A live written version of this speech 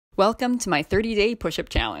Welcome to my 30-day push-up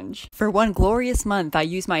challenge. For one glorious month, I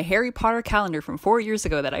used my Harry Potter calendar from 4 years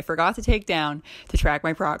ago that I forgot to take down to track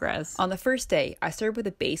my progress. On the first day, I started with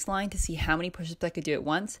a baseline to see how many push-ups I could do at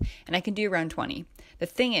once, and I can do around 20. The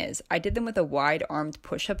thing is, I did them with a wide-armed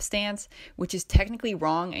push-up stance, which is technically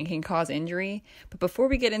wrong and can cause injury. But before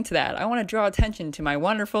we get into that, I want to draw attention to my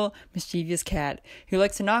wonderful, mischievous cat, who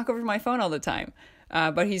likes to knock over my phone all the time.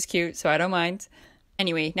 But he's cute, so I don't mind.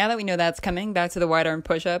 Anyway, now that we know that's coming, back to the wide arm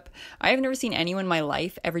push-up. I have never seen anyone in my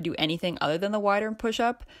life ever do anything other than the wide arm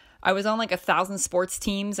push-up. I was on 1,000 sports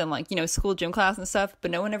teams and school gym class and stuff, but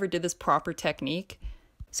no one ever did this proper technique.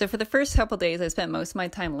 So for the first couple days, I spent most of my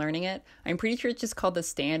time learning it. I'm pretty sure it's just called the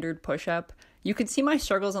standard push-up. You can see my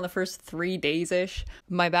struggles on the first 3 days-ish.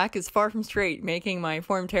 My back is far from straight, making my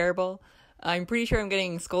form terrible. I'm pretty sure I'm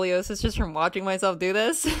getting scoliosis just from watching myself do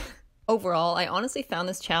this. Overall, I honestly found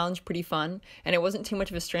this challenge pretty fun, and it wasn't too much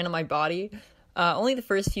of a strain on my body. Only the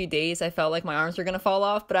first few days I felt like my arms were going to fall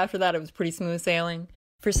off, but after that it was pretty smooth sailing.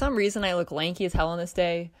 For some reason I look lanky as hell on this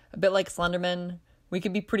day, a bit like Slenderman. We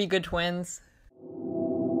could be pretty good twins.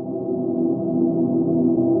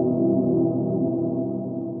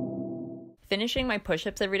 Finishing my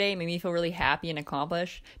push-ups every day made me feel really happy and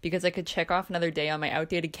accomplished because I could check off another day on my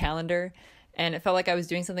outdated calendar, and it felt like I was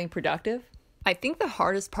doing something productive. I think the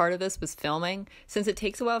hardest part of this was filming, since it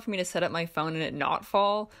takes a while for me to set up my phone and it not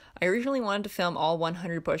fall. I originally wanted to film all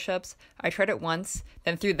 100 push-ups. I tried it once,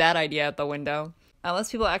 then threw that idea out the window.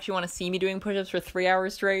 Unless people actually want to see me doing push-ups for 3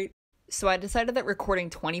 hours straight. So I decided that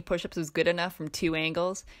recording 20 push-ups was good enough from 2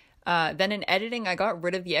 angles. Then in editing, I got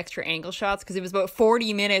rid of the extra angle shots because it was about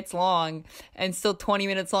 40 minutes long and still 20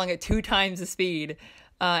 minutes long at 2 times the speed.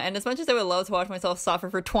 And as much as I would love to watch myself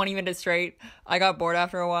suffer for 20 minutes straight, I got bored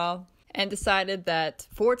after a while and decided that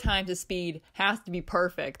 4 times the speed has to be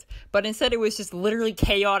perfect. But instead it was just literally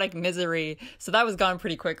chaotic misery, so that was gone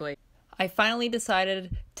pretty quickly. I finally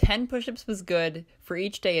decided 10 push-ups was good for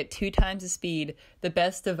each day at 2 times the speed, the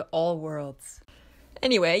best of all worlds.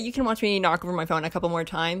 Anyway, you can watch me knock over my phone a couple more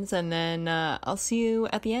times, and then I'll see you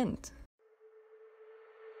at the end.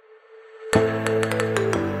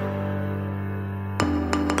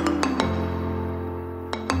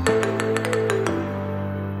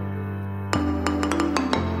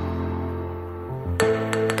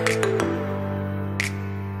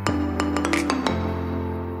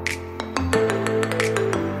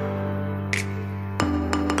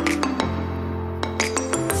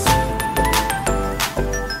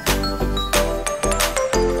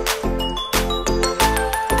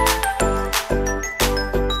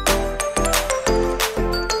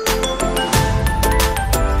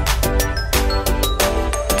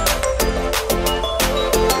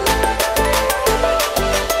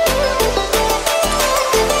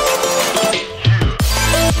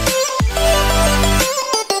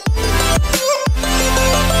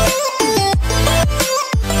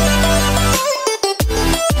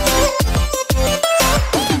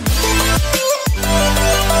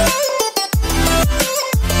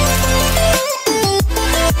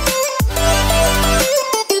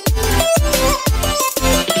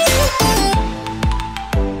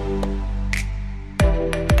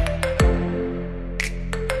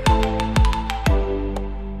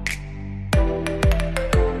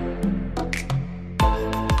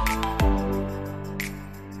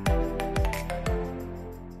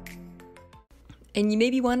 And you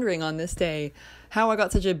may be wondering on this day how I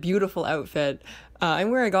got such a beautiful outfit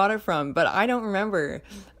and where I got it from, but I don't remember.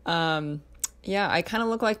 Yeah, I kind of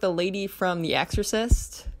look like the lady from The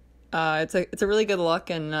Exorcist. It's a really good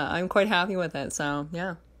look, and I'm quite happy with it, so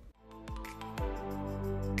yeah.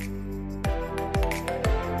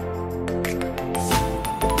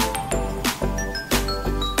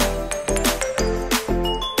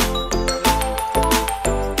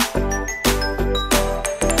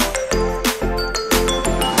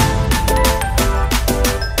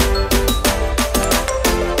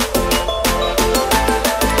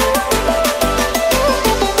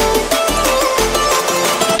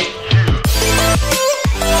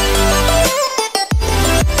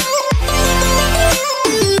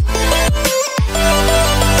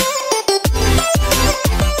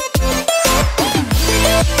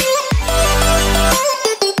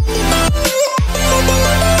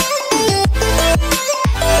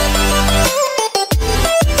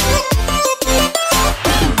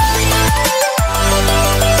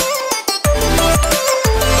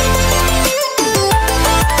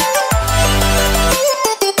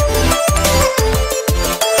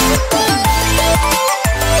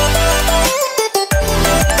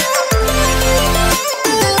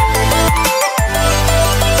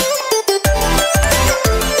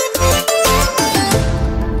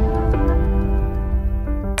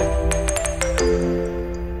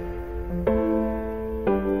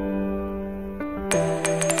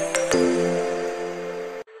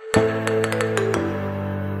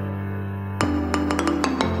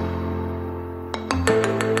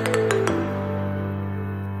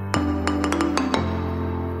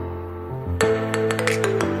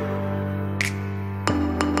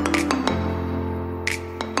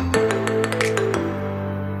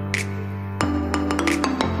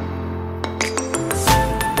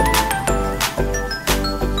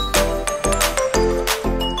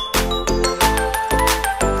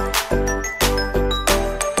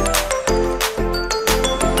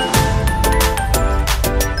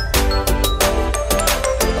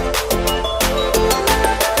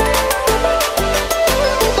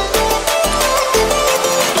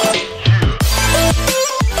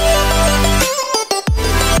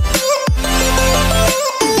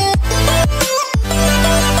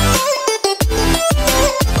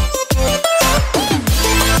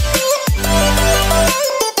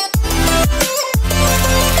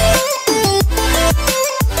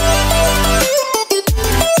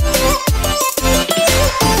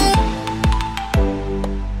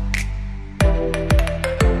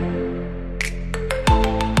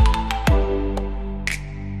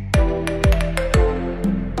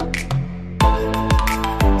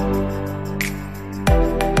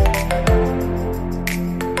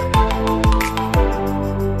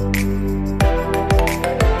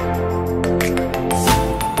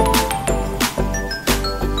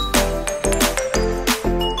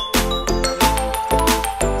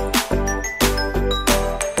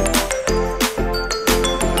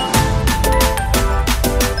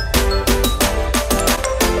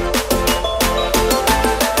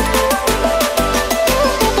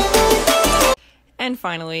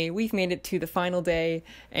 finally, we've made it to the final day,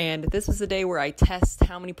 and this was the day where I test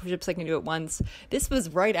how many push-ups I can do at once. This was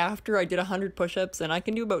right after I did 100 push-ups, and I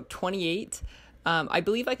can do about 28. I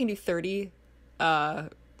believe I can do 30,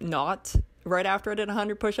 not right after I did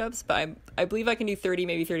 100 push-ups, but I believe I can do 30,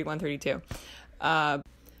 maybe 31, 32. But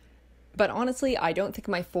honestly, I don't think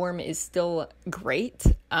my form is still great.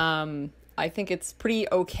 I think it's pretty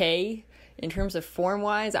okay in terms of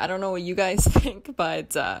form-wise. I don't know what you guys think,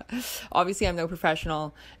 but obviously I'm no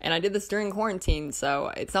professional, and I did this during quarantine,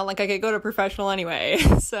 so it's not like I could go to professional anyway.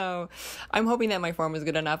 So I'm hoping that my form was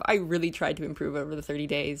good enough. I really tried to improve over the 30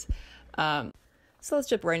 days. So let's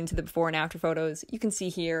jump right into the before and after photos. You can see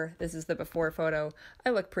here, this is the before photo. I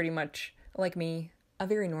look pretty much like me, a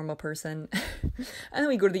very normal person. And then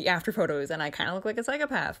we go to the after photos, and I kind of look like a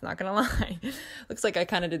psychopath, not gonna lie. Looks like I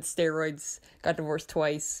kind of did steroids, got divorced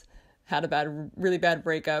twice, had a really bad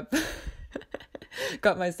breakup,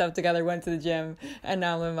 got my stuff together, went to the gym, and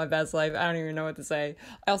now I'm living my best life. I don't even know what to say.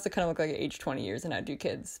 I also kind of look like I aged 20 years and I do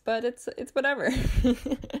kids, but it's whatever.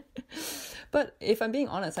 But if I'm being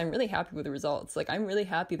honest, I'm really happy with the results. Like, I'm really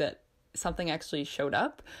happy that something actually showed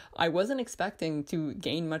up. I wasn't expecting to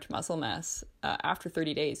gain much muscle mass after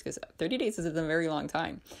 30 days, because 30 days is a very long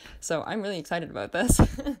time. So I'm really excited about this.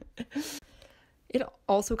 It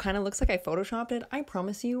also kind of looks like I photoshopped it. I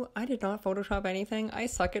promise you, I did not Photoshop anything. I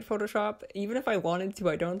suck at Photoshop. Even if I wanted to,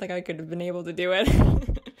 I don't think I could have been able to do it.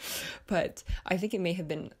 But I think it may have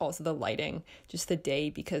been also the lighting, just the day,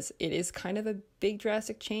 because it is kind of a big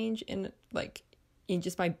drastic change in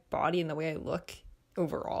just my body and the way I look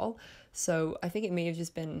overall. So I think it may have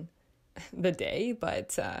just been the day,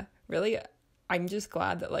 but really, I'm just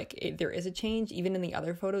glad that there is a change. Even in the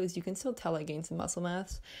other photos, you can still tell I gained some muscle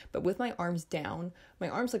mass, but with my arms down, my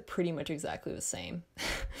arms look pretty much exactly the same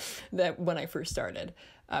that when I first started.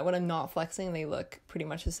 When I'm not flexing, they look pretty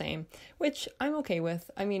much the same, which I'm okay with.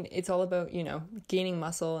 I mean, it's all about, gaining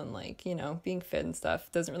muscle and being fit and stuff.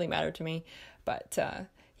 It doesn't really matter to me, but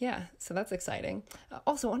yeah, so that's exciting.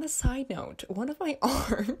 Also, on a side note, one of my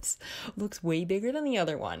arms looks way bigger than the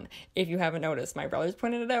other one. If you haven't noticed, my brothers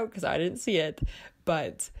pointed it out because I didn't see it,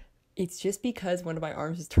 but it's just because one of my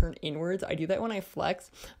arms is turned inwards. I do that when I flex.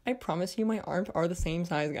 I promise you my arms are the same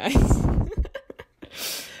size, guys.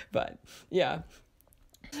 But yeah.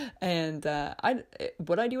 And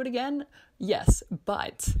would I do it again? Yes,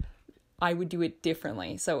 but I would do it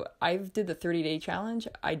differently. So I did the 30-day challenge.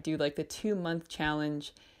 I do the 2-month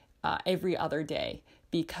challenge every other day,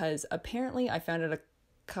 because apparently I found out a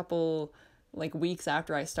couple weeks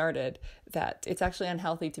after I started that it's actually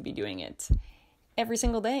unhealthy to be doing it every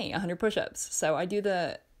single day, 100 push-ups. So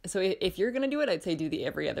if you're going to do it, I'd say do the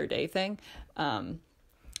every other day thing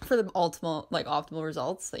for the optimal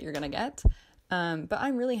results that you're going to get. But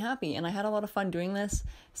I'm really happy, and I had a lot of fun doing this,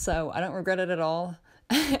 so I don't regret it at all.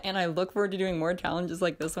 And I look forward to doing more challenges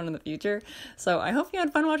like this one in the future. So I hope you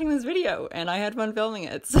had fun watching this video, and I had fun filming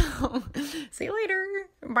it. So see you later.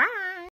 Bye.